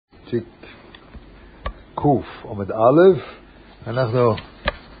פסיק קוף עומד א', אנחנו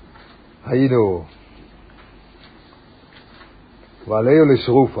היינו ועלהו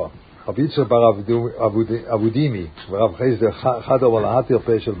לתרופה. רבי יצחק בר אבודימי ורב חסדא חד אומר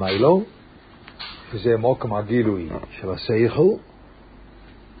לתרופה של מיילו, שזה מוקם הגילוי של השכל,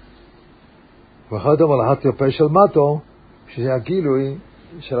 ואחד אומר לתרופה של מטו, שזה הגילוי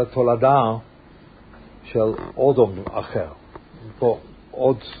של התולדה של אודום אחר. פה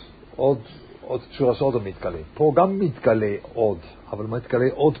עוד צורס אודום מתגלה. פה גם מתגלה עוד, אבל מתגלה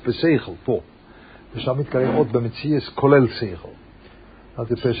עוד בשכל פה. ושם מתגלה עוד במציאות כולל שכל.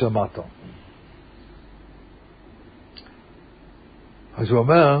 התרופה של מטו. אז הוא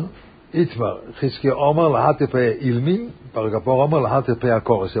אומר, איתמר, חזקיה אומר לתרופה אילמין, ברגפור אומר לתרופה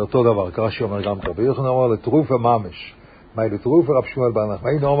הקורס, זה אותו דבר, ככה שאומר גם טוב. ויוחנן אומר לתרופה ממש. מה לתרופה? רב שמואל בר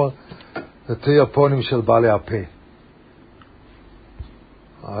נחמני אומר, לתיר פונים של בעלי הפה.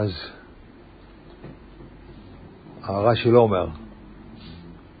 אז הרש"י לא אומר.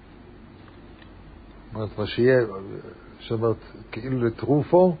 אומרת, מה שיהיה, שאומרת, כאילו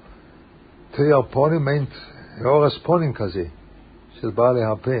לתרופו, תיר פונים, מיינט, אורס פונים כזה, של בעלי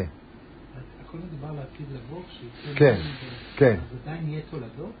הפה. הכל מדבר לעתיד לבוא, כן, כן. אז עדיין יהיה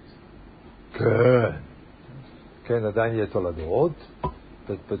תולדות? כן. כן, עדיין יהיה תולדות,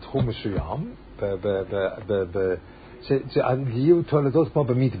 בתחום מסוים, יהיו תולדות כמו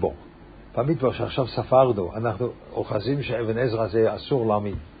במדבר. במדבר שעכשיו ספרנו, אנחנו אוחזים שאבן עזרא זה אסור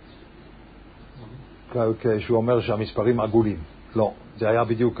להאמין. כשהוא אומר שהמספרים עגולים. לא, זה היה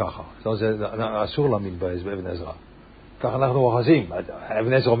בדיוק ככה. זה אסור להאמין באבן עזרא. ככה אנחנו אוחזים.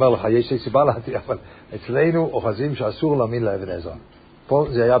 אבן עזרא אומר לך, יש סיבה להתי, אבל אצלנו אוחזים שאסור להאמין לאבן עזרא. פה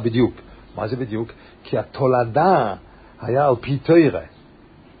זה היה בדיוק. מה זה בדיוק? כי התולדה היה על פי תורה.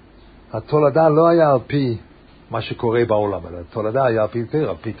 התולדה לא היה על פי מה שקורה בעולם, אלא התולדה היה על פי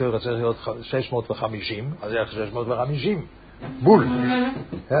תורה. פי תורה צריך להיות 650, אז היה 650. בול.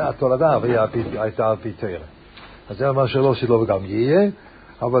 התולדה הייתה על פי תורה. אז זה מה שלא וגם יהיה,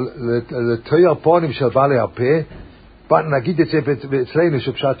 אבל לתואר פונים של בעלי הפה, נגיד את זה אצלנו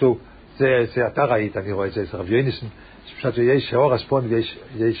שפשטו, זה אתה ראית, אני רואה את זה אצל רב יוניסן, שפשטו יש אורס פונים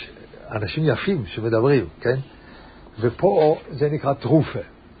ויש אנשים יפים שמדברים, כן? ופה זה נקרא תרופה.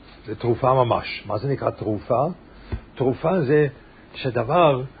 זה תרופה ממש. מה זה נקרא תרופה? תרופה זה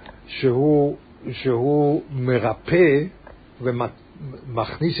שדבר שהוא מרפא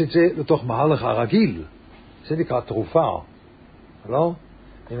ומכניס את זה לתוך מהלך הרגיל. זה נקרא תרופה. לא?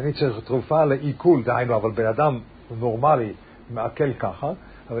 אם אני צריך תרופה לעיכול, דהיינו, אבל בן אדם נורמלי מעכל ככה,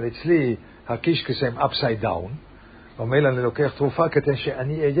 אבל אצלי הקישקס הם upside down, אומר אני לוקח תרופה כדי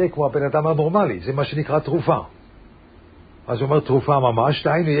שאני אהיה כמו הבן אדם הנורמלי. זה מה שנקרא תרופה. אז הוא אומר תרופה ממש,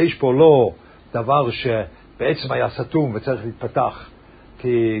 דהיינו יש פה לא דבר שבעצם היה סתום וצריך להתפתח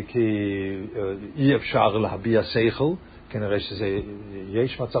כי אי אפשר להביע שכל, כנראה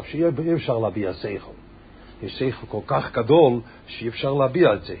שיש מצב שאי אפשר להביע שכל. יש שכל כל כך גדול שאי אפשר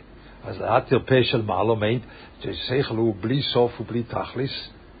להביע את זה. אז התרפה של מעלה מיינט, שכל הוא בלי סוף ובלי תכליס,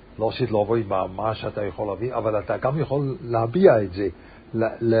 לא שתלבוא עם מה שאתה יכול להביא, אבל אתה גם יכול להביע את זה,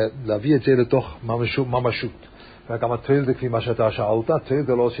 להביא את זה לתוך ממשות. וגם התוילדה, כפי מה שאתה שאלת,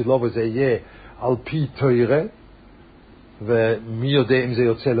 תוילדה לא שתלבוא וזה יהיה על פי תוירה, ומי יודע אם זה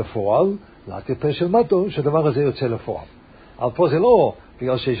יוצא לפועל, לתרפה של מטו, שהדבר הזה יוצא לפועל. אבל פה זה לא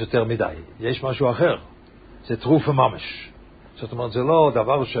בגלל שיש יותר מדי, יש משהו אחר. זה תרופה ממש. זאת אומרת, זה לא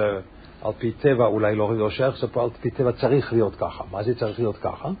דבר שעל פי טבע אולי לא שייך, זה פה על פי טבע צריך להיות ככה. מה זה צריך להיות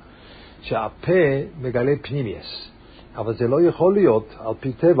ככה? שהפה מגלה פנימיוס. אבל זה לא יכול להיות על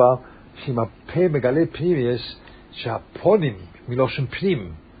פי טבע שאם הפה מגלה פנימיוס, שהפונים מלושן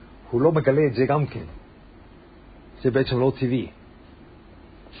פנים, הוא לא מגלה את זה גם כן. זה בעצם לא טבעי.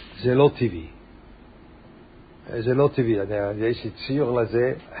 זה לא טבעי. זה לא טבעי. יש לי ציור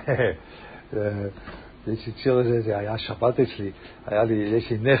לזה, זה היה שבת אצלי,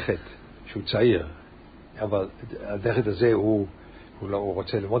 יש לי נכד שהוא צעיר, אבל הנכד הזה הוא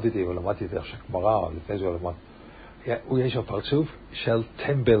רוצה ללמוד איתי, הוא למד איתי עכשיו גמרא, לפני זה הוא למד. יש לו פרצוף של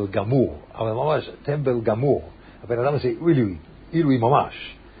טמבל גמור, אבל ממש טמבל גמור. הבן אדם הזה עילוי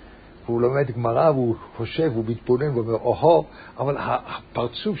ממש. והוא לומד גמרא והוא חושב, הוא מתבונן ואומר, אוהו, אבל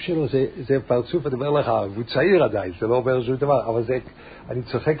הפרצוף שלו זה פרצוף, אני אומר לך, הוא צעיר עדיין, זה לא אומר שום דבר, אבל זה, אני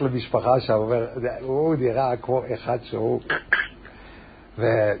צוחק למשפחה שם, הוא נראה כמו אחד שהוא,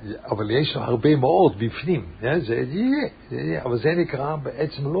 אבל יש לו הרבה מאוד בפנים, זה יהיה, אבל זה נקרא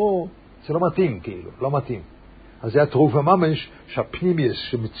בעצם לא, זה לא מתאים כאילו, לא מתאים. אז זה התרופה ממש, שהפנימיוס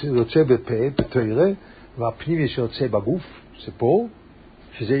שיוצא בפה, בתוירה, והפנימיוס שיוצא בגוף, זה פה,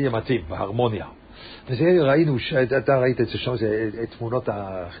 שזה יהיה מתאים, בהרמוניה. וזה ראינו, אתה ראית את זה שם, זה תמונות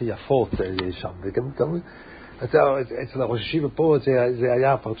הכי יפות שם, וגם אצל הראש ישיבה פה זה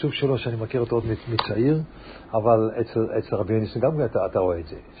היה הפרצוף שלו שאני מכיר אותו עוד מצעיר, אבל אצל רבי יוניס גם אתה רואה את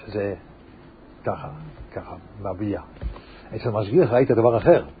זה, שזה ככה, מביע. אצל משגיח ראית דבר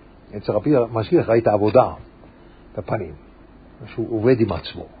אחר, אצל רבי משגיח ראית עבודה בפנים, שהוא עובד עם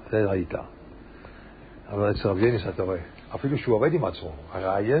עצמו, זה ראית. אבל אצל רבי יוניס אתה רואה, אפילו שהוא עובד עם עצמו,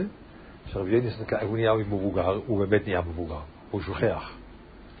 הראיה שרבי יוניס הוא נהיה מבוגר, הוא באמת נהיה מבוגר, הוא שוכח,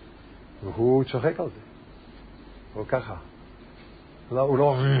 והוא צוחק על זה. הוא ככה. לא, הוא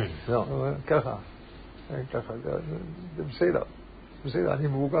לא, ככה, זה בסדר, בסדר, אני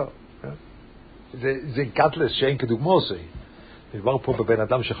מבוגר. זה קטלס שאין כדוגמו זה. מדבר פה בבן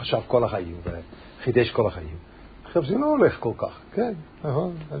אדם שחשב כל החיים וחידש כל החיים. עכשיו זה לא הולך כל כך, כן,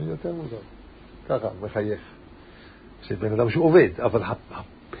 נכון, אני יותר מוזר. ככה, מחייך. זה בן אדם שהוא עובד, אבל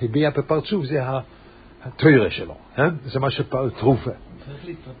הביע בפרצוף זה התוירה שלו, זה מה שתרופה. צריך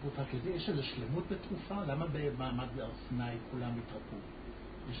להתרפות רק לזה, יש איזו שלמות בתרופה? למה במעמד הר סיני כולם התרפו?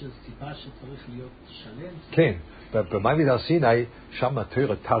 יש איזו סיבה שצריך להיות שלם? כן, במעמד הר סיני, שם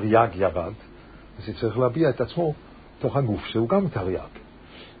התוירה תרי"ג ירד, אז זה צריך להביע את עצמו תוך הגוף, שהוא גם תרי"ג.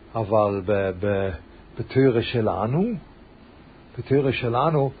 אבל בתוירה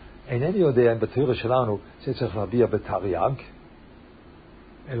שלנו, אינני יודע אם בתוירה שלנו זה צריך להביע בתרי"ג,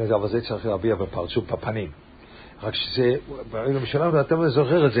 אלא אבל זה צריך להביע בפרצוף, בפנים. רק שזה, בעולם שלנו, אתה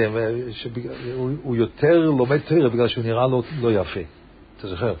זוכר את זה, הוא יותר לומד תורה בגלל שהוא נראה לא יפה. אתה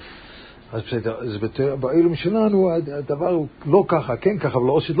זוכר? אז בעולם שלנו הדבר הוא לא ככה, כן ככה, אבל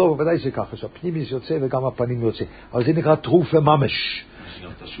לא עושה לא, בוודאי זה ככה, שהפנימיס יוצא וגם הפנים יוצא. אבל זה נקרא תרופה ממש. יש גם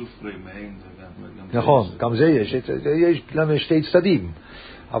את השופרי מעין. נכון, גם זה יש. יש לנו שתי צדדים.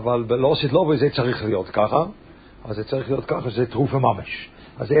 אבל לא עושה לא, וזה צריך להיות ככה. אז זה צריך להיות ככה, זה תרופה ממש.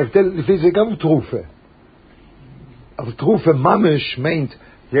 אז ההבדל לפי זה גם תרופה. אבל תרופה ממש מיינט,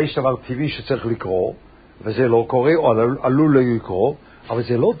 יש דבר טבעי שצריך לקרוא, וזה לא קורה, או עלול לא לקרוא, אבל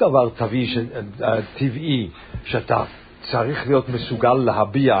זה לא דבר טבעי שאתה צריך להיות מסוגל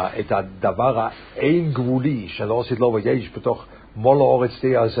להביע את הדבר האין גבולי שלא עושה לו ויש בתוך מול האורץ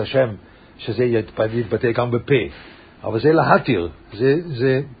תהיה אז השם, שזה יתבטא גם בפה. אבל זה להתיר,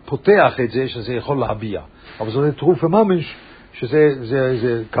 זה פותח את זה שזה יכול להביע. אבל זה תרופה ממש,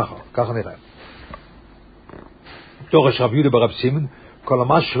 שזה ככה נראה. תורש רב יהודה ברב סימן, כל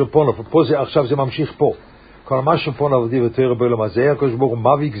המשהו פה, עכשיו זה ממשיך פה. כל המשהו פה נעבדי ותראה בעולם הזה, הקדוש ברוך הוא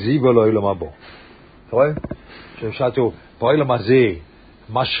מביא גזיבו לעולם הבא. אתה רואה? שפשטו, בעולם הזה,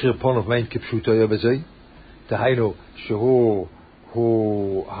 משחיר פה נפמיין כפשוטו יהיה בזה, דהיינו שהוא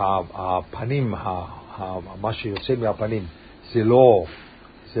הפנים, מה שיוצא מהפנים,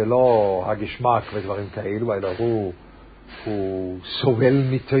 זה לא הגשמק ודברים כאלו, אלא הוא סובל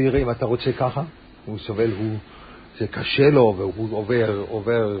מתוירה, אם אתה רוצה ככה, הוא סובל, זה קשה לו, והוא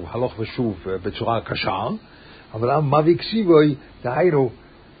עובר הלוך ושוב בצורה קשה, אבל מביא קסיבוי, דהיינו,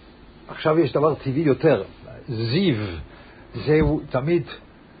 עכשיו יש דבר טבעי יותר, זיו, זהו תמיד,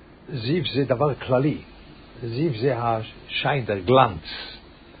 זיו זה דבר כללי, זיו זה השיינדר, גלנץ,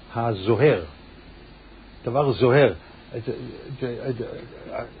 הזוהר, דבר זוהר,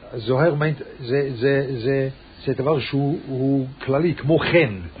 הזוהר זה דבר שהוא כללי, כמו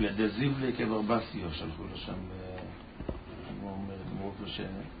חן. לדזיב לקברבסיו, שלחו לו שם, כמו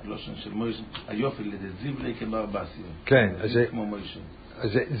שלושן של מוישה, היופי לדזיב לקברבסיו. כן, כמו מוישה.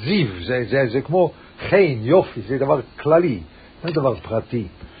 זה זיו, זה כמו חן, יופי, זה דבר כללי, זה דבר פרטי.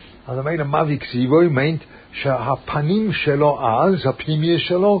 אז המילה מביא קסיבוי מיינט שהפנים שלו אז, הפנימי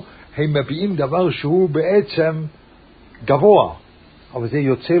שלו, הם מביאים דבר שהוא בעצם גבוה, אבל זה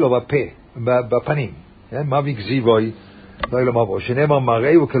יוצא לו בפנים. מביא קסיבוי, לא אלא מבוא, שנאמר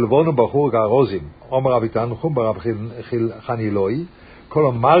מראהו כלבונו בחור כארוזים. אומר רבי תנחום ברב חני אלוהי, כל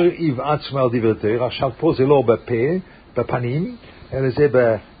המרעיב עצמו על דברי תורה, עכשיו פה זה לא בפה, בפנים, אלא זה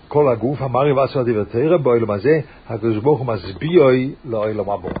בכל הגוף, המרעיב עצמו על דברי תורה, בעולם הזה, הקדוש ברוך הוא מסביעוי לעולם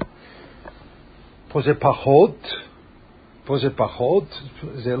הבא. פה זה פחות,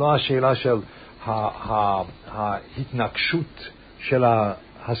 זה לא השאלה של ההתנגשות של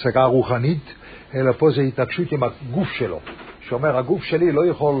ההשגה הרוחנית, אלא פה זה התנגשות עם הגוף שלו, שאומר הגוף שלי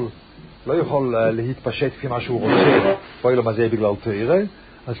לא יכול להתפשט כפי מה שהוא רוצה בעולם הזה בגלל תורה,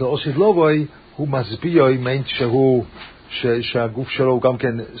 אז לאוסיד לא בוי, הוא מסביע מיינט שהגוף שלו הוא גם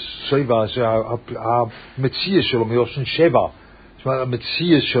כן סויבה, שהמציע שלו מיושן שבע, זאת אומרת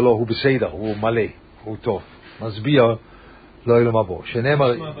המציע שלו הוא בסדר, הוא מלא, הוא טוב, מסביע לא אלא מבוא,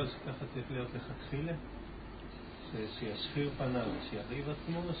 שנאמר... אבל ככה צריך להיות לכתחילה? שישחיר פניו, שיריב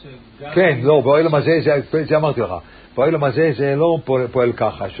עצמו, שגם... כן, לא, בעולם הזה, זה אמרתי לך, בעולם הזה זה לא פועל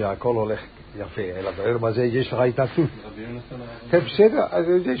ככה, שהכל הולך יפה, אלא בעולם הזה יש לך התנצלות. כן, בסדר,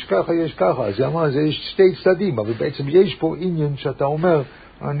 יש ככה, זה אמר, זה יש שתי צדדים, אבל בעצם יש פה עניין שאתה אומר,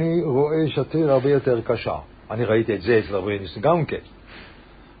 אני רואה שתיר הרבה יותר קשה. אני ראיתי את זה אצל הרבה ניסים גם כן.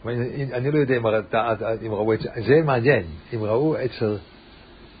 אני לא יודע אם ראו את זה, זה מעניין, אם ראו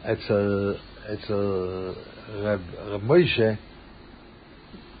אצל רב מוישה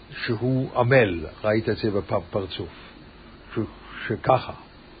שהוא עמל, ראית את זה בפרצוף, שככה,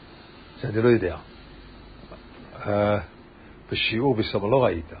 זה אני לא יודע. בשיעור בסבא לא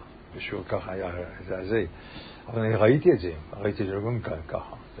ראית, בשיעור ככה היה זה, אבל אני ראיתי את זה גם ככה,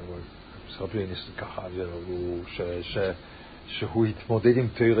 ככה, שהוא התמודד עם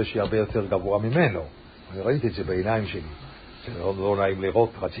תורה שהיא הרבה יותר גבוה ממנו. אני ראיתי את זה בעיניים שלי. זה לא נעים לראות,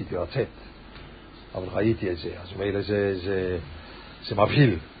 רציתי לצאת. אבל ראיתי את זה. אז מילא זה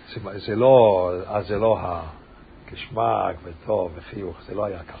מבהיל. זה לא הגשמק וטוב וחיוך. זה לא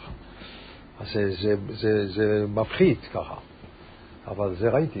היה ככה. אז זה מפחיד ככה. אבל זה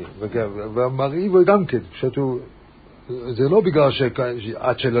ראיתי. ומראים גם כן, זה לא בגלל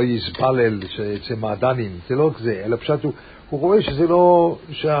שעד שלא יסבלל שיצא מעדנים, זה לא כזה, אלא פשוט הוא רואה שזה לא,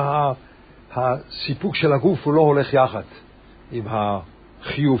 שהסיפוק של הגוף הוא לא הולך יחד עם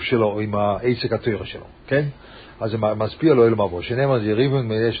החיוב שלו, עם העסק התורה שלו, כן? אז זה מסביר לו אלו מבוא, שנאמר יריבון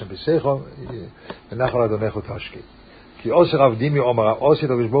מישן בשיחו, ונחל אדונך ותשקי. כי עושר עבדים יאמר, עושה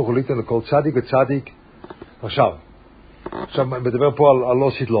את הקדוש ברוך הוא ליתן לכל צדיק וצדיק. עכשיו מדבר פה על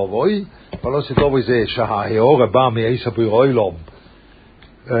לא סיטלובוי, ולא סיטלובוי זה שההאורה בא מעש הבירוי לום,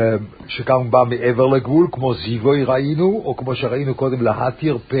 שגם בא מעבר לגבול, כמו זיווי ראינו, או כמו שראינו קודם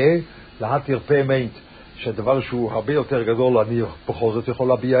להתיר פה מיינט, שהדבר שהוא הרבה יותר גדול, אני בכל זאת יכול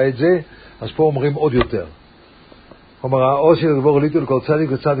להביע את זה, אז פה אומרים עוד יותר. אומר, עושה את הדבר ליטו לכל צדיק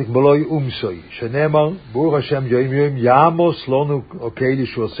וצדיק מלוי עומסו, שנאמר, ברוך השם יום יעמוס לנו אוקיי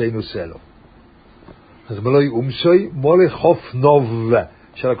שעושינו סלו. אז מלוי עומסוי, מולי חוף נוב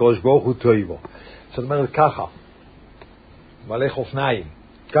של הקדוש ברוך הוא טויבו. זאת אומרת ככה, מלא חופניים,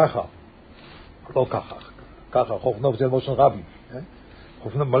 ככה, לא ככה, ככה, חוף נוב זה למשל רבי,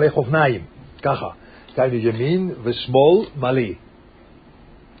 מלא חופניים, ככה, תיינו ימין ושמאל מלא,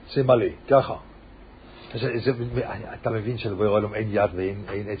 זה מלא, ככה. אתה מבין שלבוירולם אין יד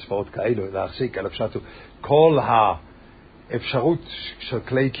ואין אצבעות כאלו להחזיק, אלא פשוט כל האפשרות של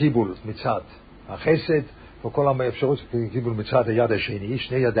כלי קיבול מצד החסד, וכל האפשרות של כלי קיבול מצד היד השני,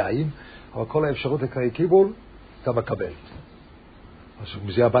 שני ידיים, אבל כל האפשרות לכלי קיבול אתה מקבל. אז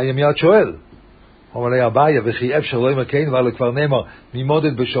מזה הבעיה מיד שואל, אומר לי הבעיה, וכי אפשר לא ימכן, אבל כבר נאמר,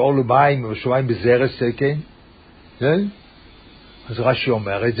 ממודד בשאול ומים ושומעים בזרס תקן, אז רש"י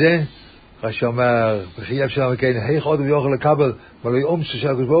אומר את זה, רש"י אומר, וכי אפשר לא ימכן, היך עוד ויוכל לקבל, אבל לא עומסו של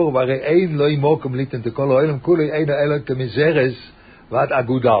הקדוש ברוך הוא, והרי אין לא ימוקם ליתן תכל העולם, כולי אין אלא כמזרס ועד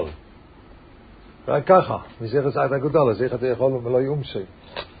אגודל. רק ככה, מזרס עד אגודל, אז איך אתה יכול ולא יעומסו.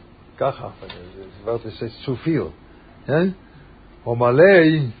 ככה, זה סופיל.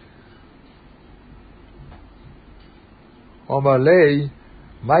 אומר לי,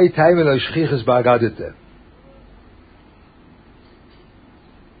 מה איתיים אלו שכיחס באגדתה?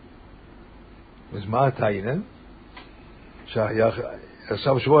 אז מה התיינה?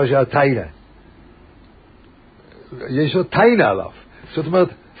 עכשיו שבוע שהיה תיינה. יש לו תיינה עליו. זאת אומרת,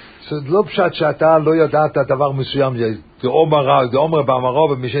 זה לא פשט שאתה לא ידעת דבר מסוים, זה אומר באמרו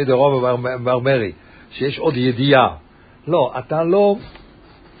ומשי דרוב ואמרי, שיש עוד ידיעה. לא, אתה לא,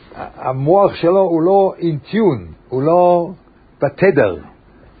 המוח שלו הוא לא אינטיון, הוא לא בתדר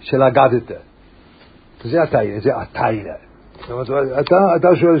של אגדתה. זה התיינה. זאת אומרת,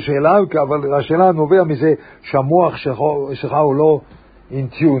 אתה שואל שאלה, אבל השאלה נובע מזה שהמוח שלך הוא לא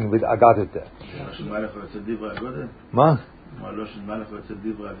אינטיון ואגדתה. מה לך יוצא דברי הגודל? מה? מה לך יוצא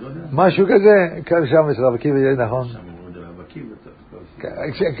דברי הגודל? משהו כזה, כאן שם אצל רב עקיבא, נכון? שם אמרו דל רב עקיבא.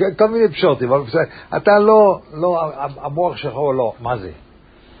 כל מיני פשוטים, אבל אתה לא, המוח שלך הוא לא, מה זה?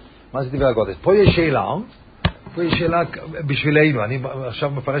 מה זה דברי הגודל? פה יש שאלה בשבילנו, אני עכשיו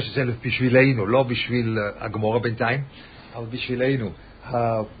מפרש את זה בשבילנו, לא בשביל הגמורה בינתיים, אבל בשבילנו.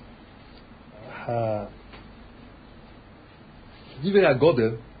 דברי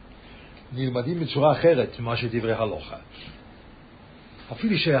הגודל נלמדים בצורה אחרת ממה שדברי הלוכה.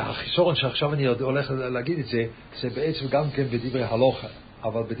 אפילו שהחיסורון שעכשיו אני הולך להגיד את זה, זה בעצם גם כן בדברי הלוכה,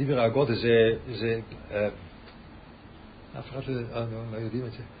 אבל בדברי הגודל זה אף אחד לא יודעים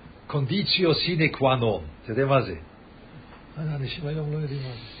את זה. קונדיציו סינה קוואנון, אתה יודע מה זה? אנשים היום לא יודעים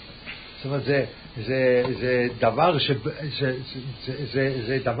מה זה. זאת אומרת, זה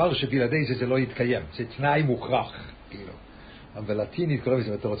דבר שבלעדי זה לא יתקיים, זה תנאי מוכרח, כאילו. בלטינית קוראים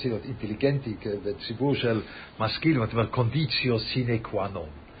לזה, אתה רוצה להיות אינטליגנטי, בציבור של משכילים, אתה אומר, קונדיציו סינה קווה נון.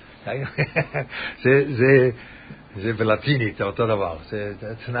 זה בלטינית, אותו דבר, זה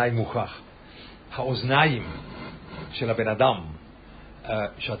תנאי מוכרח. האוזניים של הבן אדם,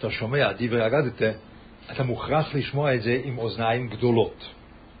 שאתה שומע דברי אגדתא, אתה מוכרח לשמוע את זה עם אוזניים גדולות,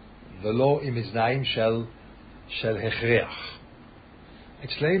 ולא עם אוזניים של הכרח.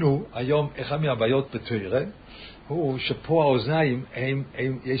 אצלנו היום אחד מהבעיות בתורה הוא שפה האוזניים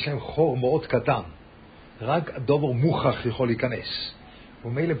יש להם חור מאוד קטן, רק הדובר מוכרח יכול להיכנס,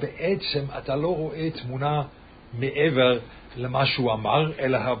 ומילא בעצם אתה לא רואה תמונה מעבר למה שהוא אמר,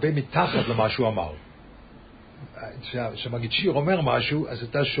 אלא הרבה מתחת למה שהוא אמר. כשמגיד שיר אומר משהו, אז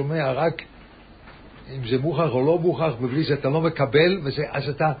אתה שומע רק אם זה מוכרח או לא מוכרח, ובלי זה אתה לא מקבל, אז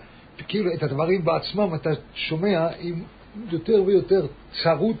אתה, כאילו את הדברים בעצמם אתה שומע עם יותר ויותר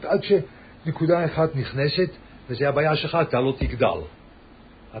צרות, עד שנקודה אחת נכנסת, וזה הבעיה שלך, אתה לא תגדל.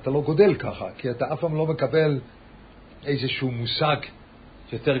 אתה לא גודל ככה, כי אתה אף פעם לא מקבל איזשהו מושג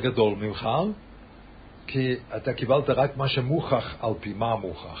יותר גדול ממך, כי אתה קיבלת רק מה שמוכח על פי מה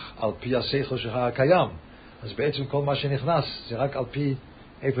מוכח, על פי השכל שלך הקיים. אז בעצם כל מה שנכנס זה רק על פי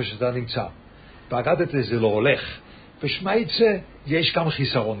איפה שאתה נמצא. באגדתא זה לא הולך. בשמייצה יש גם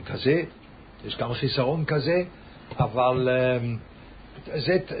חיסרון כזה, אבל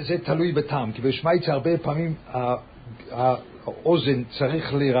זה תלוי בטעם, כי בשמייצה הרבה פעמים האוזן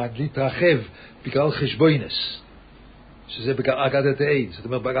צריך להתרחב בגלל חשבוינס, שזה באגדתא אין. זאת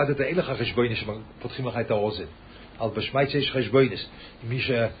אומרת, באגדתא אין לך חשבוינס שפותחים לך את האוזן. אבל בשמייצה יש חשבוינס.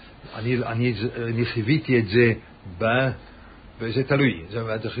 אני חוויתי את זה וזה תלוי.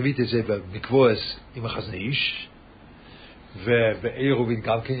 חוויתי את זה במקבועס עם החזניש, ובעירובין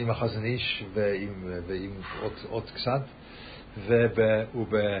גם כן עם החזניש, ועם עוד קצת,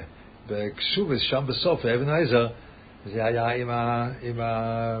 ובקסובס שם בסוף, אבן העזר, זה היה עם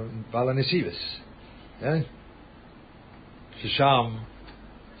בעל הנסיבס.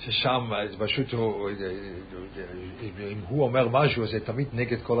 ששם פשוט אם הוא אומר משהו, זה תמיד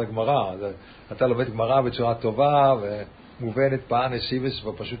נגד כל הגמרא. אתה לומד גמרא בצורה טובה ומובנת, באה נסיבס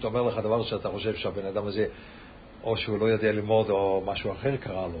ופשוט אומר לך דבר שאתה חושב שהבן אדם הזה או שהוא לא יודע ללמוד או משהו אחר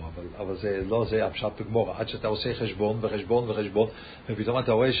קרה לו, אבל זה לא זה הפשט בגמרא. עד שאתה עושה חשבון ופתאום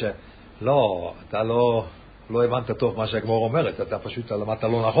אתה רואה שלא, אתה לא הבנת טוב מה שהגמרא אומרת, אתה פשוט למדת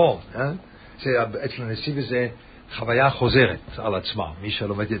לא נכון. אצל נסיבס זה חוויה חוזרת על עצמה. מי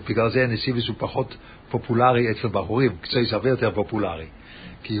שלומד, בגלל זה הנסיבס הוא פחות פופולרי אצל בחורים, קצת הרבה יותר פופולרי,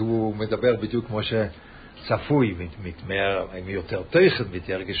 כי הוא מדבר בדיוק כמו שצפוי, מתמר, עם יותר תכן,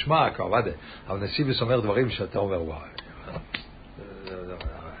 יותר גשמק, אבל נסיבס אומר דברים שאתה אומר, וואי,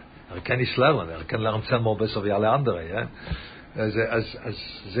 ארקן יסלרלן, ארקן לרנצן מור בסוף יעלה אנדרי, אז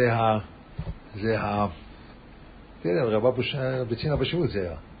זה רבה בצינה בשעות זה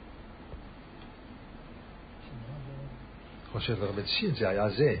היה. חושב לרבן סין זה היה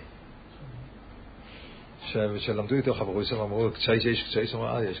זה שלמדו איתו חברו ישראל, אמרו קצייס יש קצייס,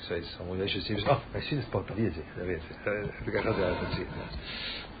 אמרו יש קצייס, אמרו יש סיבס, סיבס פה תביא את זה, וככה זה היה תציג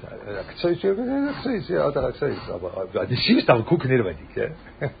הקצייס זה עוד הקצייס, אבל סיבס תרקו כנלמדי,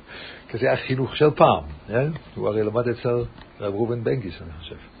 כי זה היה חינוך של פעם, הוא הרי למד אצל רב רובן בנגיס, אני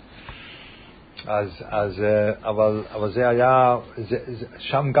חושב. אבל זה היה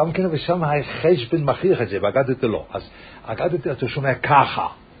שם גם כן, ושם החשבון מכריח את זה, באגדתא לא. אז אגדתא אתה שומע ככה,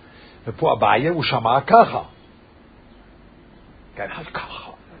 ופה הבעיה הוא שמע ככה, כן,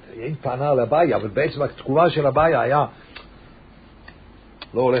 ככה אין פנה על הבעיה, אבל בעצם התגובה של הבעיה היה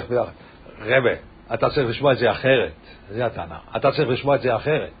לא הולך ביחד. רבי, אתה צריך לשמוע את זה אחרת, זה הטענה, אתה צריך לשמוע את זה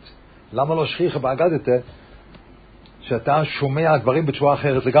אחרת. למה לא שכיח באגדתא שאתה שומע דברים בצורה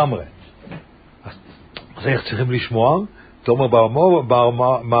אחרת לגמרי? אז איך צריכים לשמוע? תאמר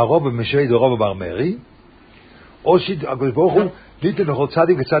מערו במשוי דורו בבר מרי, או שהקדוש ברוך הוא ליתן לכל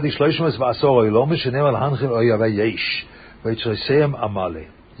צדיק וצדיק 310 לא משנה על הנחל או יבא יש ויצרסם עמלה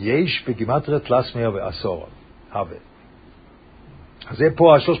יש בגימטריה תלס 110 הווה. אז זה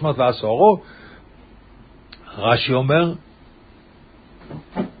פה 310. רש"י אומר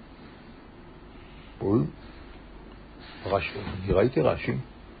רש"י, אני ראיתי רש"י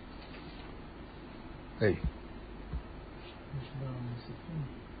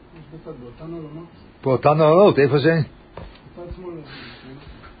באותן העולמות, איפה זה? כן,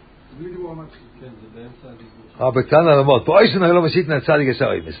 זה באמצע הדיבור. באותן העולמות. פה איסן לא מסית נצדיק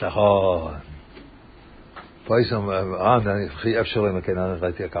הסוימס, נכון. פה איסן, אחי אפשר למכן, אני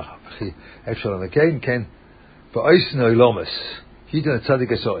ראיתי ככה, אחי אפשר למכן, כן. פה איסן לא מס, היית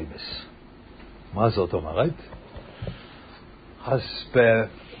נצדיק הסוימס. מה זאת אומרת? אז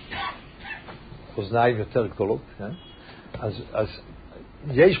באוזניים יותר גדולות, אז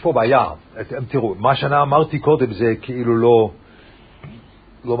יש פה בעיה. תראו, מה שאני אמרתי קודם זה כאילו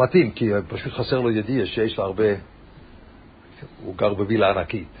לא מתאים, כי פשוט חסר לו ידיעה שיש לו הרבה, הוא גר בווילה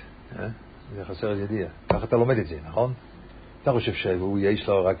ענקית, זה חסר ידיעה. ככה אתה לומד את זה, נכון? אתה חושב שהוא יש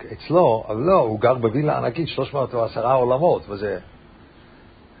לו רק אצלו, אבל לא, הוא גר בווילה ענקית 310 עולמות, וזה,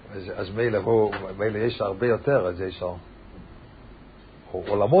 אז מילא יש לו הרבה יותר, אז יש לו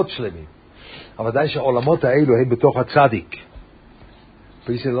עולמות שלמים. אבל ודאי שהעולמות האלו הם בתוך הצדיק.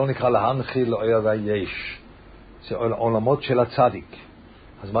 וזה לא נקרא להנחיל אוהב היש. זה עולמות של הצדיק.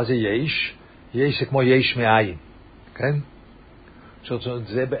 אז מה זה יש? יש זה כמו יש מאין. כן?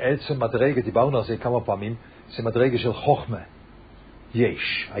 זה בעצם מדרגה, דיברנו על זה כמה פעמים, זה מדרגה של חוכמה.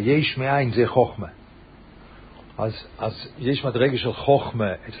 יש. היש מאין זה חוכמה. אז יש מדרגה של חוכמה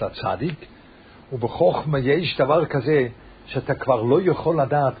אצל הצדיק, ובחוכמה יש דבר כזה שאתה כבר לא יכול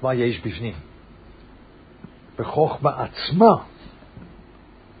לדעת מה יש בפנים. בחוכמה עצמה,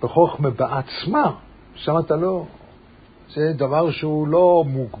 בחוכמה בעצמה, שם אתה לא, זה דבר שהוא לא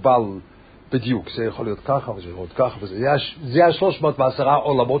מוגבל בדיוק, זה יכול להיות ככה וזה יכול להיות ככה וזה, זה 310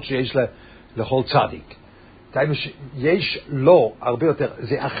 עולמות שיש לכל צדיק. יש לא הרבה יותר,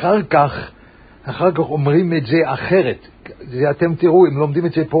 זה אחר כך אומרים את זה אחרת. זה אתם תראו, אם לומדים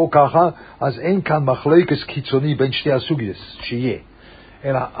את זה פה ככה, אז אין כאן מחלוקת קיצוני בין שתי הסוגיות שיהיה.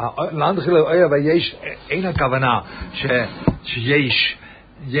 אלא להנחיל אוהב היש, אין הכוונה שיש,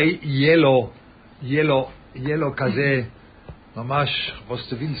 יהיה לו כזה, ממש,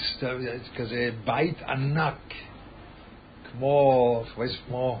 כזה בית ענק, כמו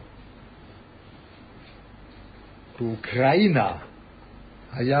באוקראינה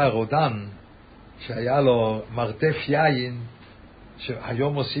היה רודן, שהיה לו מרתף יין,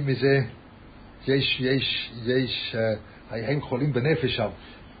 שהיום עושים מזה, הם חולים בנפש שם.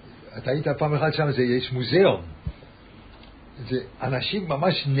 אתה היית פעם אחת שם, יש מוזיאון. אנשים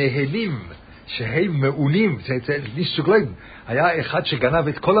ממש נהנים שהם מעונים, זה ניסוגלים. היה אחד שגנב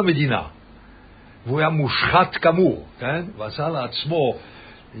את כל המדינה, והוא היה מושחת כמור, כן? ועשה לעצמו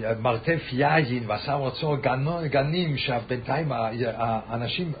מרתף יין, ועשה לעצמו גנים שבינתיים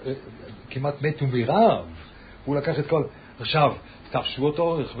האנשים כמעט מתו מרעב. הוא לקח את כל, עכשיו תפסו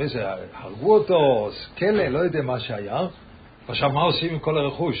אותו, הרגו אותו, כלא, לא יודע מה שהיה. עכשיו מה עושים עם כל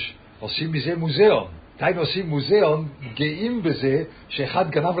הרכוש? עושים מזה מוזיאון. תיים עושים מוזיאון, גאים בזה שאחד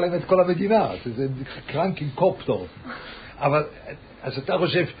גנב להם את כל המדינה. זה קרנקינג קופטור. אבל אז אתה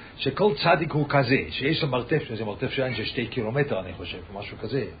חושב שכל צדיק הוא כזה, שיש לו מרתף, זה מרתף שלנו של 2 קילומטר, אני חושב, משהו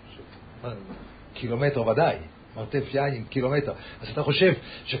כזה. קילומטר ודאי. מרתף יין, קילומטר. אז אתה חושב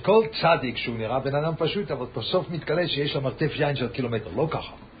שכל צדיק שהוא נראה בן אדם פשוט, אבל בסוף מתגלה שיש לו מרתף יין של קילומטר. לא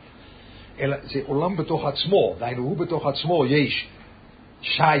ככה. אלא זה עולם בתוך עצמו, דהיינו הוא בתוך עצמו יש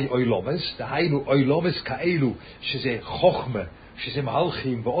שי אוילומס, דהיינו אוילומס כאלו שזה חוכמה, שזה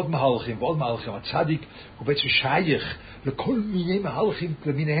מהלכים ועוד מהלכים ועוד מהלכים. הצדיק הוא בעצם שייך לכל מיני מהלכים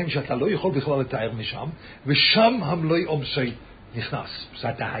למיניהם שאתה לא יכול בכלל לתאר משם, ושם המלוי עומסו נכנס.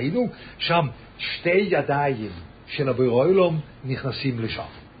 זאת דהיינו, שם 2 ידיים של הבורא נכנסים לשם.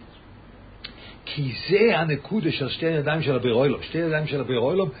 כי זה הנקודה של 2 ידיים של הבורא עולם. 2 ידיים של הבורא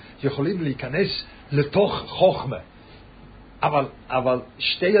עולם יכולים להיכנס לתוך חוכמה. אבל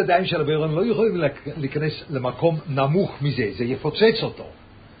 2 ידיים של הבורא עולם לא יכולים להיכנס למקום נמוך מזה, זה יפוצץ אותו.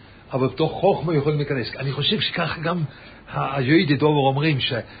 אבל בתוך חוכמה יכולים להיכנס. אני חושב שכך גם היהודי דובר אומרים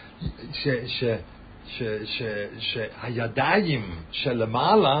שהידיים של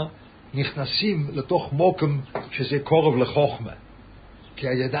למעלה נכנסים לתוך מוקם שזה קורב לחוכמה. כי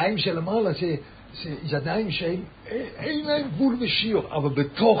הידיים של למעלה זה ידיים שאין להם גבול ושיעור, אבל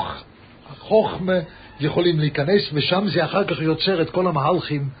בתוך החוכמה יכולים להיכנס, ושם זה אחר כך יוצר את כל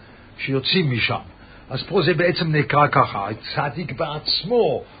המהלכים שיוצאים משם. אז פה זה בעצם נקרא ככה, הצדיק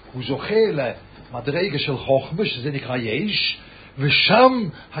בעצמו הוא זוכה למדרגה של חוכמה, שזה נקרא יש, ושם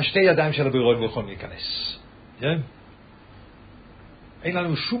 2 ידיים של הבורא יכולים להיכנס. אין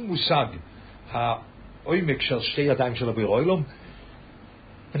לנו שום מושג העומק של 2 ידיים של הבורא.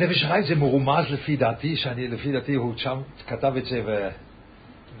 בנפש החיים זה מרומז לפי דעתי, לפי דעתי הוא שם כתב את זה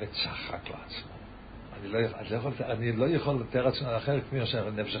וצחק לעצמו. אני לא יכול לתאר עצמו אחרת כמו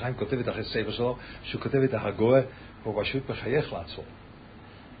שנפש החיים כותב את אחרי ספר שלו, שהוא כותב את ההגוה, הוא פשוט מחייך לעצמו.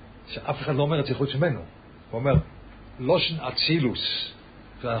 שאף אחד לא אומר את זה חוץ ממנו. הוא אומר, לושן אצילוס,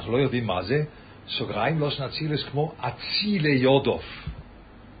 אנחנו לא יודעים מה זה, סוגריים לושן אצילוס כמו אצילי יודוף,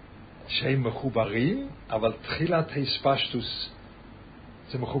 שהם מחוברים, אבל תחילת הספשטוס,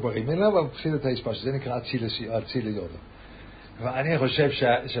 זה מחוברים אליו, אבל תחילת הספשטוס, זה נקרא אצילי יודוף. ואני חושב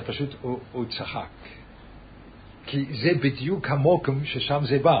שפשוט הוא צחק. כי זה בדיוק המוקם ששם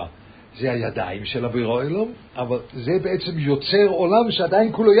זה בא. זה הידיים של הבירו אלום, אבל זה בעצם יוצר עולם שעדיין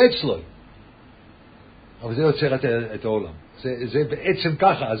כולו יש לו. אבל זה יוצר את העולם. זה בעצם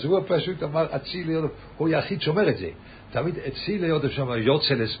ככה. אז הוא פשוט אמר, אצילי יודף, הוא היחיד שאומר את זה. תמיד אצילי יודף שאומר,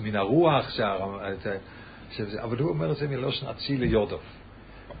 יוצלס מן הרוח, אבל הוא אומר את זה מלושן אצילי יודף.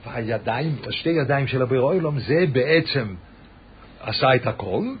 והידיים, שתי ידיים של הבירו אלום, זה בעצם עשה את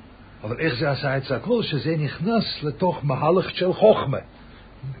הכל, אבל איך זה עשה את הכל? שזה נכנס לתוך מהלך של חוכמה.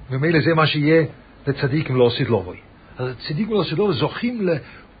 ומילא זה מה שיהיה לצדיקים לא עשית לא בוי. אז צדיקים לא עשית לא בוי זוכים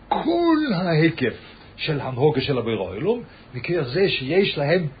לכל ההיקף של הנהוגה של הבירו אלום, מכיר זה שיש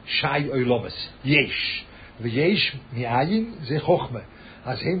להם שי אילומס. יש. ויש מאין זה חוכמה.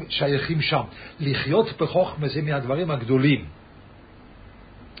 אז הם שייכים שם. לחיות בחוכמה זה מהדברים הגדולים.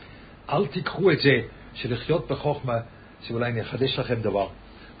 אל תיקחו את זה שלחיות בחוכמה, שאולי אני אחדש לכם דבר.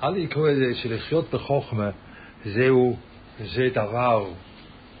 אל תיקחו את זה שלחיות בחוכמה זה דבר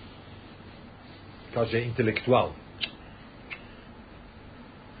כזה אינטלקטואל.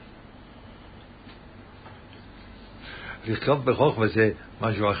 לחיות בחוכמה זה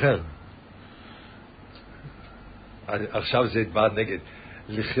משהו אחר. עכשיו זה בא נגד.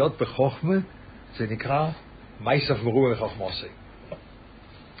 לחיות בחוכמה זה נקרא מייסף מרובה בחוכמה עושה.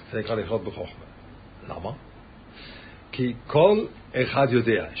 זה נקרא לחיות בחוכמה. למה? כי כל אחד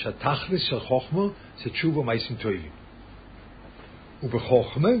יודע שהתכלס של חוכמה זה תשובה מייסים טובים.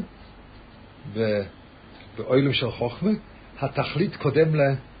 ובחוכמה, באוילם של חוכמה, התכלית קודם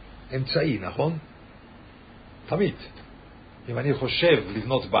לאמצעי, נכון? תמיד. אם אני חושב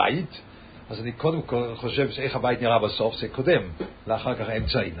לבנות בית, אז אני קודם כל חושב איך הבית נראה בסוף, זה קודם, לאחר כך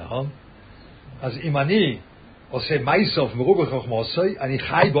האמצעי, נכון? אז אם אני עושה מייסוף מרובה חוכמה עושה, אני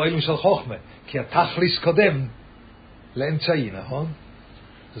חי באוילם של חוכמה, כי התכלס קודם לאמצעי, נכון?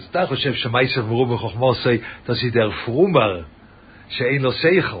 אז אתה חושב שמייסוף מרובה חוכמה עושה, זה דר פרומר, שאין לו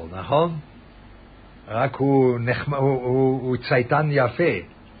שכל, נכון? רק הוא צייתן יפה.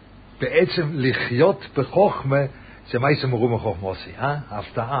 בעצם לחיות בחוכמה זה מייסוף מרובה חוכמה עושה,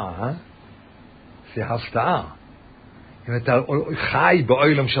 הפתעה, זה הפתעה. אם אתה חי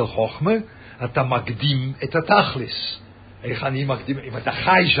באוילם של חוכמה, אתה מקדים את התכלס. איך אני מקדים? אם אתה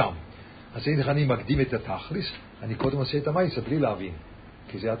חי שם, אז איך אני מקדים את התכלס? אני קודם עושה את המייסה בלי להבין,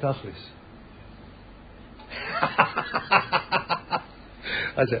 כי זה התכלס.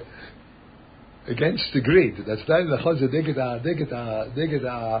 אז against the greed, נכון, זה נגד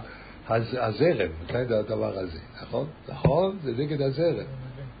הזרם, הדבר הזה, נכון? נכון, זה נגד הזרם.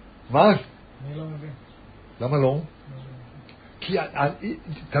 מה? אני לא מבין. למה לא? כי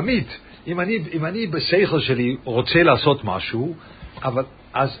תמיד, אם אני בשכל שלי רוצה לעשות משהו, אבל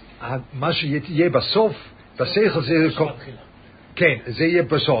אז מה שיהיה בסוף, בשכל זה... כן, זה יהיה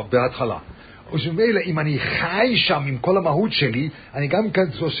בסוף, בהתחלה. ומילא, אם אני חי שם עם כל המהות שלי, אני גם כאן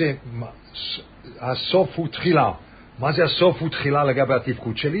עושה, הסוף הוא תחילה. מה זה הסוף הוא תחילה לגבי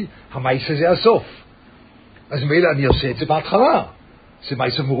התפקוד שלי? המייסה זה הסוף. אז מילא אני עושה את זה בהתחלה. זה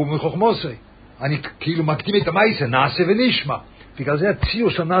מייסה מרובה מחוכמה עושה. אני כאילו מקדים את המייסה, נעשה ונשמע. בגלל זה הציור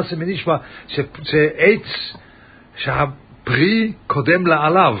של נעשה ונשמע, זה עץ שהפרי קודם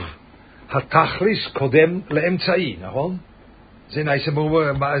לעליו. התכלס קודם לאמצעי, נכון? זה נעשה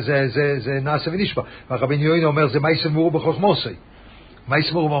מרובה, זה נעשה ונשמע. והרבי יוינה אומר, זה מייסה מרובה חוכמה עושה.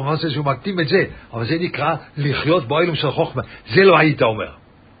 מייסה מרובה חוכמה עושה שהוא מקדים את זה, אבל זה נקרא לחיות באוילם של חוכמה. זה לא היית אומר.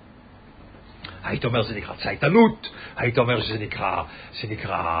 היית אומר זה נקרא צייתנות, היית אומר שזה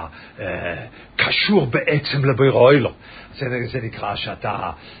נקרא קשור בעצם לבירו אלום. זה נקרא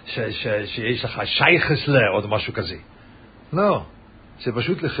שיש לך שייכס לעוד משהו כזה. לא, זה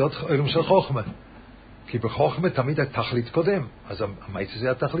פשוט לחיות אילום של חוכמה. כי בחוכמה תמיד התכלית קודם. אז המייצה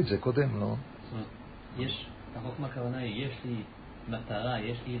זה התכלית, זה קודם, לא? יש, החוכמה הכוונה היא, יש לי מטרה,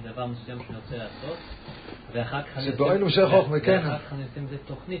 יש לי דבר מסוים שאני רוצה לעשות, ואחר כך זה באילום של חוכמה, כן. ואחר כך אני עושה עם זה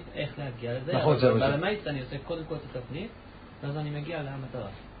תוכנית איך להגיע לזה. נכון, זה אבל במייצה אני עושה קודם כל את התוכנית, ואז אני מגיע למטרה.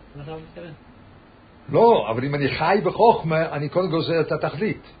 זה עכשיו מתכוון. לא, אבל אם אני חי בחוכמה, אני קודם כל עושה את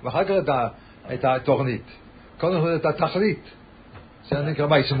התכלית, ואחר כך את התוכנית. קודם כל את התכלית. זה נקרא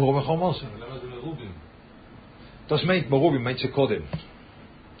מייצה מרובה חוכמה. למה זה מרובים? תשמעית מרובים מיין שקודם.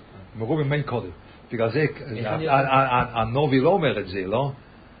 מרובים מיין קודם. בגלל זה, הנובי לא אומר את זה, לא?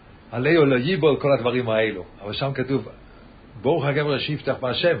 עלהו לא ייבול כל הדברים האלו. אבל שם כתוב, ברוך הגבר שיפתח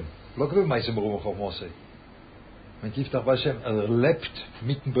בהשם. לא כתוב מייסה מרובה חוכמה עושה. מן תפתח בהשם, לפט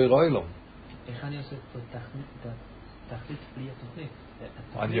מיתן בירו אלום. איך אני עושה את התכלית בלי התוכנית?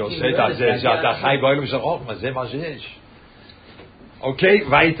 אני עושה את זה, שאתה חי באילום של חוכמה, זה מה שיש. אוקיי,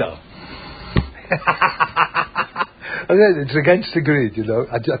 weiter. It's against the greed, you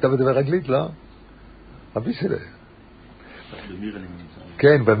know. אתה מדבר אנגלית, לא? אבי שלה. במיר אני נמצא.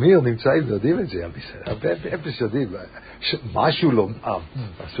 כן, במיר נמצאים, יודעים את זה, אבי שלה. אפס יודעים. משהו לא...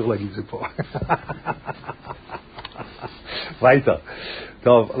 אסור להגיד זה פה. weiter.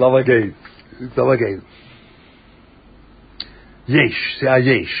 טוב, לא מגיע. יש, זה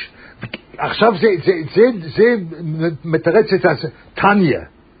היש. עכשיו זה מתרץ את תניה.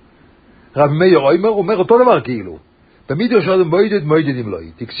 רב מאיר אומר אותו דבר כאילו. במידו של מוידד אם לא.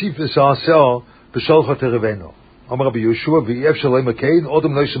 תקסיף וסעשר בשולחו תרבנו. אומר רבי יהושע, ואי אפשר לא ימכן,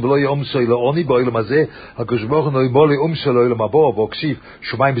 אודם לא ישב ולא יהיה עומסו אלא עוני באוילם הזה, הקדוש ברוך הוא לא ימולא עומסו לא אילם הבא, והקסיף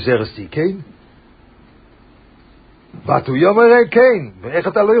שמיים בזרסתי, כן? ואתו יאמר כן, ואיך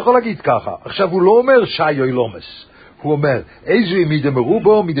אתה לא יכול להגיד ככה? עכשיו הוא לא אומר שי אילומס, הוא אומר, איזו מידה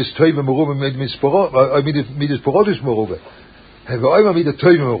מרובה, מידס טוי ומרובה, מידס פורונוס מרובה, ואוימה מידה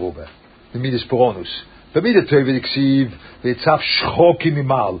טוי ומרובה, מידס פורונוס. במידה טוי ודקסיב, ויצף שחוקי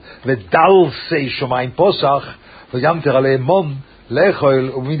ממעל, ודלסי שמיים פוסח, וימתר עליהם מון,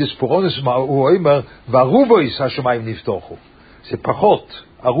 לאכול, ומידס פורונוס, הוא אומר, והרובויס השמיים נפתוחו. זה פחות,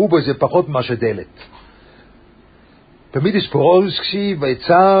 הרובויס זה פחות מה שדלת. במידס פורונוס כסיב,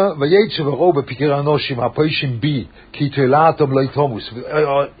 ויצא וראו בפיקר אנושים, הפוישים בי, כי תולעתם לא יתומוס,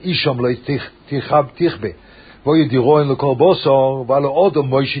 אישם לא תכבה, וידירון לכל בוסר, ועלו אודם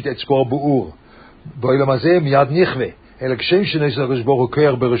מוישית אצבור באור. באילם הזה מיד נכווה, אלא כשם שנעשה הקדוש ברוך הוא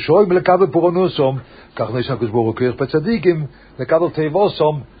כוח ברשועים לקבל פורונוסום, כך נעשה הקדוש ברוך הוא כוח בצדיקים לקבל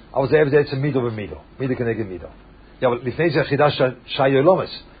תיבוסום, אבל זה בעצם מידו ומידו, מידו כנגד מידו. אבל לפני זה חידש שי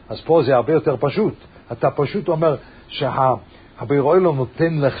אילומס, אז פה זה הרבה יותר פשוט. אתה פשוט אומר שהבורא עולם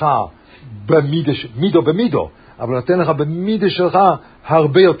נותן לך מידו במידו, אבל נותן לך במידו שלך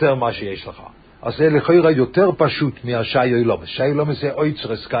הרבה יותר מה שיש לך. אז זה לכאורה יותר פשוט מהשי אילומס. שי אילומס זה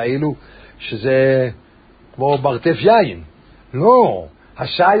אויצרס כאלו, שזה כמו מרתף יין. לא,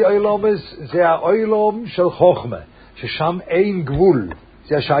 השי אילומס זה האילום של חוכמה, ששם אין גבול,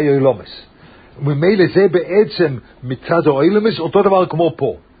 זה השי אילומס. וממילא זה בעצם מצד האילומס אותו דבר כמו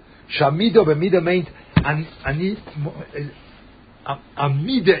פה. שהמידה במידה מיינט,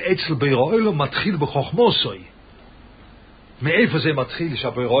 המידה אצל בורא עולם מתחיל בחוכמוסוי. מאיפה זה מתחיל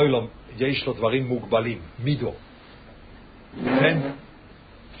שהבורא עולם יש לו דברים מוגבלים, מידו. כן?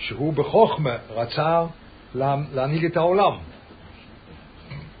 שהוא בחוכמה רצה להנהיג את העולם.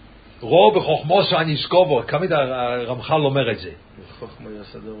 רוא בחוכמוסו אני אזכובו, כמיד הרמח"ל אומר את זה. בחוכמה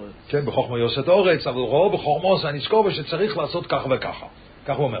יוסד אורץ. כן, בחוכמה יוסד אורץ, אבל רוא בחוכמוסו אני אזכובו שצריך לעשות ככה וככה.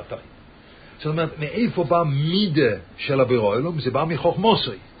 כך הוא אומר תמיד. זאת אומרת, מאיפה בא מידה של הבורא עולם? זה בא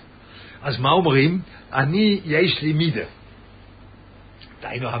מחוכמוסו. אז מה אומרים? יש לי מידה.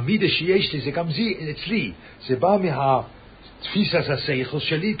 דהיינו, המידה שיש לי זה גם אצלי. זה בא תפיסת השכל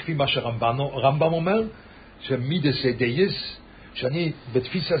שלי, כפי מה שרמב"ם אומר, שמידה זה דייס, שאני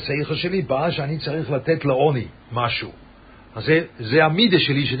בתפיסת השכל שלי בא שאני צריך לתת לעוני משהו. אז זה המידה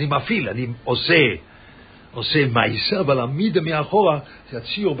שלי שאני מפעיל, אני עושה מייסה, אבל המידה מאחורה זה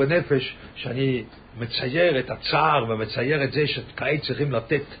הציור בנפש שאני מצייר את הצער ומצייר את זה שכעת צריכים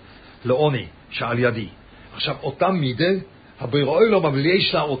לתת לעוני שעל ידי. עכשיו אותה מידה, הבורא עולם, אבל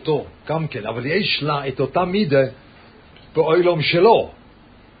יש לה אותו גם כן, אבל יש לה את אותה מידה באוילום שלו,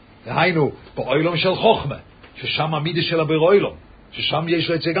 דהיינו באוילום של חוכמה, ששם המידה של הבורא עולם, ששם יש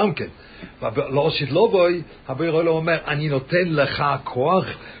לו את זה גם כן. ולא עשית לא בוי, הבורא עולם אומר, אני נותן לך כוח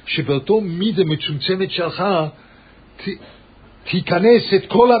שבאותו מידה מצומצמת שלך תיכנס את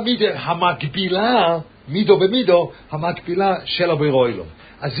כל המידה המקבילה, מידו במידו, המקבילה של הבורא עולם.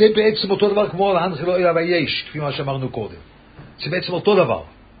 אז זה בעצם אותו דבר כמו להנחילו אליו היש, כפי מה שאמרנו קודם. זה בעצם אותו דבר.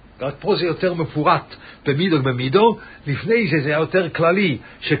 רק פה זה יותר מפורט במידו במידו, לפני זה יותר כללי,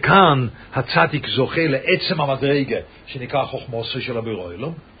 שכאן הצדיק זוכה לעצם המדרגה, שנקרא חוכמוסו של הבורא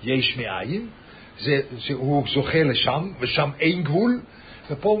עולם, יש מאין, הוא זוכה לשם, ושם אין גבול,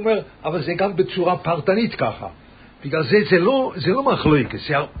 ופה הוא אומר, אבל זה גם בצורה פרטנית ככה. בגלל זה לא מחלוקת,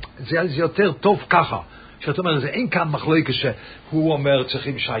 זה יותר טוב ככה. שאת אומרת, אין כאן מחלוקת שהוא אומר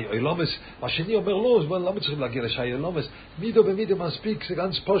צריכים שי אילומס, השני אומר לא, למה צריכים להגיע לשי אילומס? מידו במידו מספיק, זה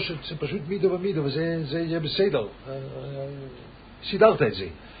ganz פשוט, זה פשוט מידו במידו, וזה יהיה בסדר. סידרת את זה.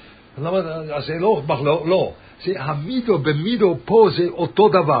 אז זה לא, זה המידו במידו פה זה אותו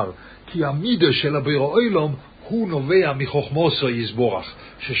דבר, כי המידו של הבורא עולם הוא נובע מחוכמוסו יסבורך,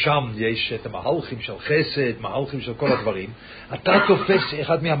 ששם יש את המהלכים של חסד, מהלכים של כל הדברים. אתה תופס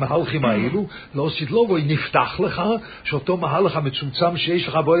אחד מהמהלכים האלו, לא עשית לו, והוא נפתח לך, שאותו מהלך המצומצם שיש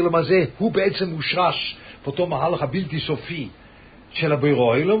לך בעולם הזה, הוא בעצם מושרש, באותו מהלך הבלתי סופי של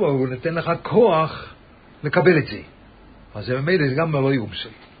הבורא עולם, והוא נותן לך כוח לקבל את זה. אז זה ממילא, זה גם מלא עומסו.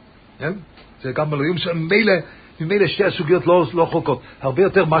 זה גם מלא עומסו, ממילא ממילא שתי הסוגיות לא חולקות. הרבה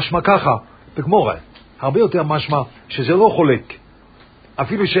יותר משמע ככה, בגמורה, הרבה יותר משמע שזה לא חולק.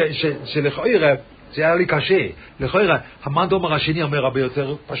 אפילו שלכאורה, זה היה לי קשה. לכאורה, המנדומר השני אומר הרבה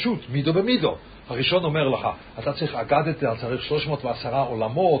יותר פשוט, מידו במידו. הראשון אומר לך, אתה צריך אגדת, אתה צריך 310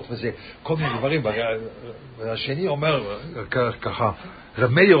 עולמות, וזה כל מיני דברים. והשני אומר ככה,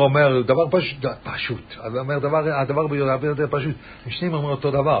 רב מאיר אומר דבר פשוט. הדבר הרבה יותר פשוט. שניהם אומרים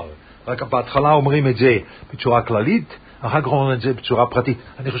אותו דבר. רק בהתחלה אומרים את זה בצורה כללית, אחר כך אומרים את זה בצורה פרטית.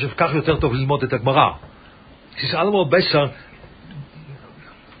 אני חושב כך יותר טוב ללמוד את הגמרא. תסעל מאוד בסר.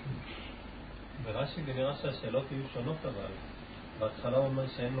 ברש"י נראה שהשאלות יהיו שונות, אבל בהתחלה הוא אומר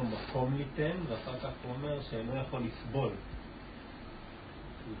שאין לו מקום ליתן, ואחר כך הוא אומר שאינו יכול לסבול.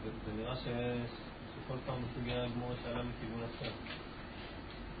 זה נראה שכל פעם מסוגיה הגמורה שאלה מכיוון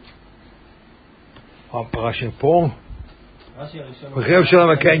אחר. רש"י פה רש"י הראשון מחייב שלום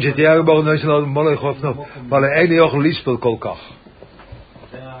הקן שתהיה רבור נוי שלו מולו יחופנו, אבל אין לי יוכל לסבול כל כך.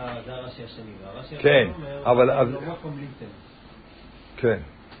 זה הרש"י השני. והרש"י כן, אבל אין לו מקום ליתן. כן.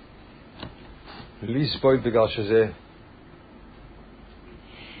 לסבול בגלל שזה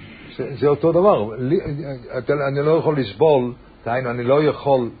אותו דבר. אני לא יכול לסבול, אני לא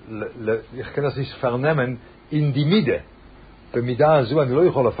יכול להכנס לפרנמן אינדימידה. במידה הזו אני לא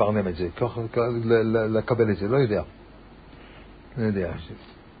יכול לפרנם את זה, לקבל את זה, לא יודע.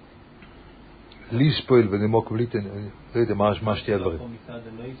 לסבול ונמוק וליטן, לא יודע מה שתי הדברים. פה מצד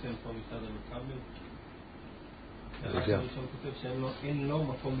הנויסן, פה מצד המקבל. שאין לו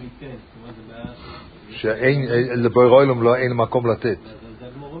מקום ליתן, שאין, לבוירוילום לא אין מקום לתת. אז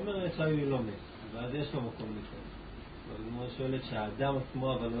הגמור אומר אפשר ללומד, ואז יש לו מקום ליתן. הגמור שואלת שהאדם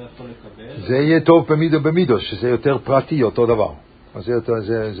עצמו אבל לא יכול לקבל. זה יהיה טוב במידו, שזה יותר פרטי, אותו דבר. אז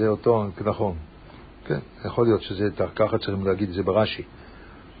זה אותו, נכון. כן, יכול להיות שזה ככה צריכים להגיד את זה ברש"י.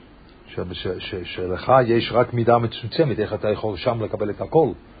 שלך יש רק מידה מצומצמת, איך אתה יכול שם לקבל את הכל.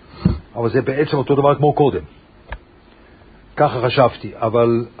 אבל זה בעצם אותו דבר כמו קודם. ככה חשבתי,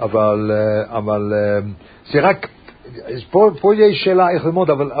 אבל זה רק, פה יש שאלה איך ללמוד,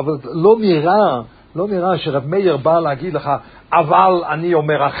 אבל לא נראה שרב מאיר בא להגיד לך, אבל אני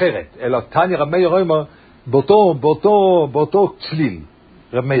אומר אחרת, אלא תניא רב מאיר אומר, באותו צליל,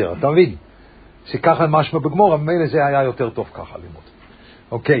 רב מאיר, אתה מבין? שככה משמע בגמור, אבל מילא זה היה יותר טוב ככה ללמוד.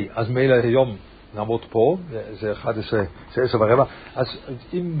 אוקיי, אז מילא היום נעמוד פה, זה 11, זה 10:15, אז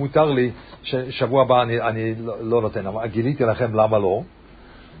אם מותר לי, שבוע הבא אני לא נותן, אבל גיליתי לכם למה לא,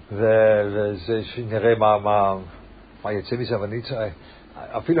 וזה נראה מה יצא מזה, אבל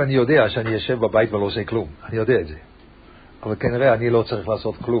אפילו אני יודע שאני יושב בבית ולא עושה כלום, אני יודע את זה, אבל כנראה אני לא צריך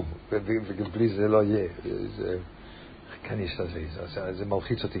לעשות כלום, ובלי זה לא יהיה, זה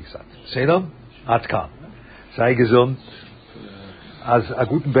מלחיץ אותי קצת. בסדר? עד כאן. sei gesund. אז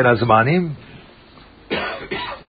הגות בין הזמנים